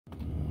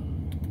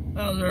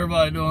How's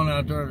everybody doing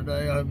out there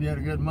today? I hope you had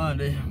a good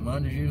Monday.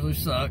 Mondays usually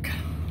suck.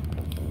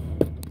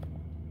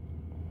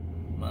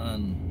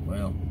 Mine,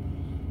 well,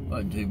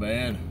 wasn't too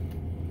bad.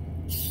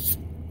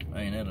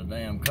 I ain't had a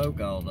damn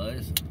Coke all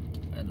day, so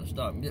I had to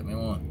stop and get me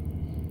one.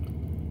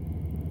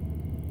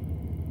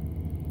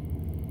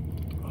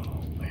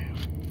 Oh, man.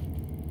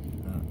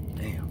 God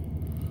damn.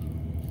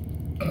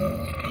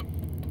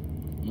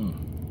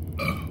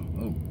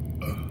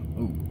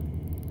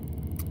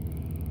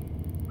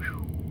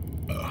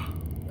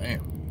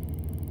 Damn.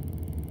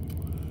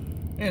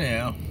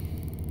 Anyhow,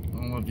 I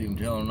don't know if you can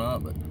tell or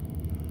not, but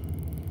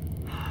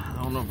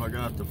I don't know if I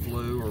got the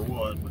flu or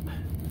what, but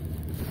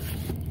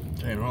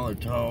can't hardly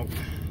talk.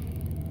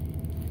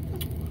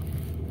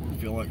 I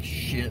feel like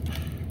shit,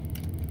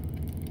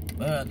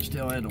 but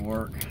still had to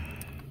work.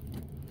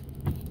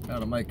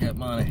 Gotta make that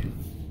money.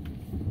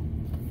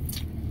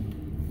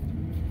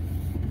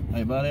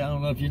 Hey buddy, I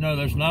don't know if you know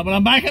this or not, but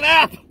I'm backing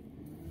up!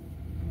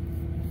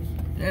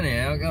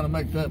 Anyhow, I gotta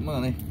make that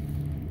money.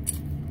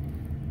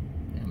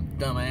 Damn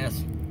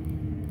dumbass.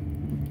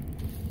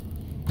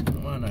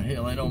 Why in the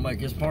hell they don't make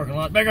this parking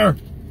lot bigger?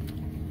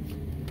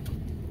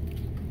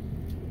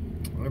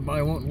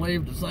 Everybody won't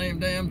leave at the same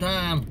damn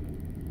time.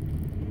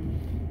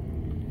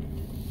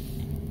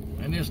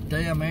 And this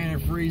damn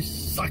antifreeze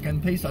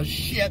sucking piece of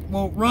shit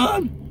won't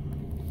run.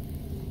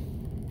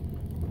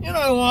 You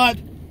know what?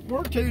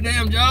 We're two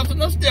damn jobs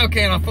and I still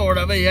can't afford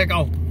a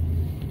vehicle.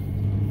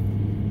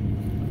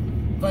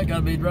 I think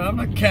I'd be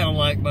driving a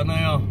Cadillac by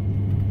now.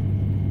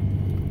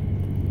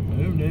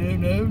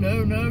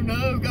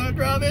 No. Gotta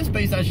drive this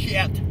piece of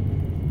shit.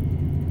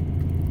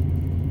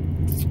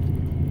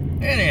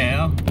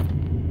 Anyhow,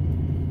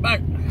 back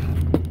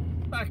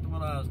to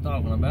what I was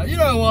talking about. You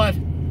know what?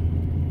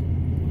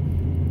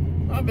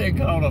 I've been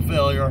called a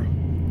failure.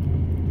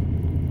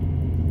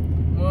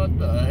 What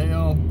the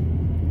hell?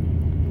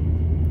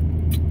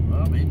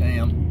 I'll be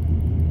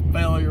damned.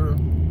 Failure,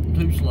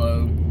 too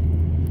slow.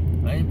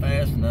 Ain't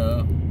fast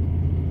enough.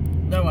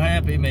 No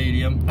happy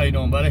medium. How you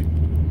doing, buddy?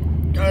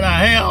 Go to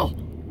hell!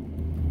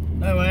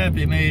 No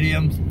happy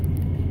mediums.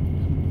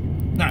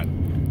 No.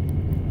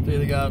 It's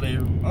either gotta be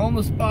on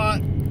the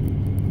spot.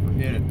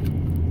 Forget it.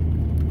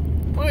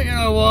 Well, you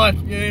know what?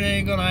 It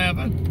ain't gonna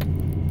happen.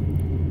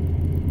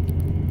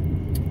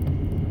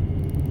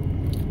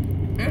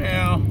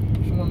 Anyhow,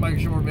 just wanna make a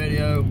short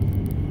video.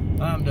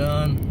 I'm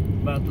done.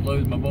 About to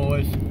lose my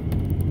voice.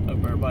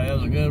 Hope everybody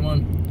has a good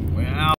one. We're out.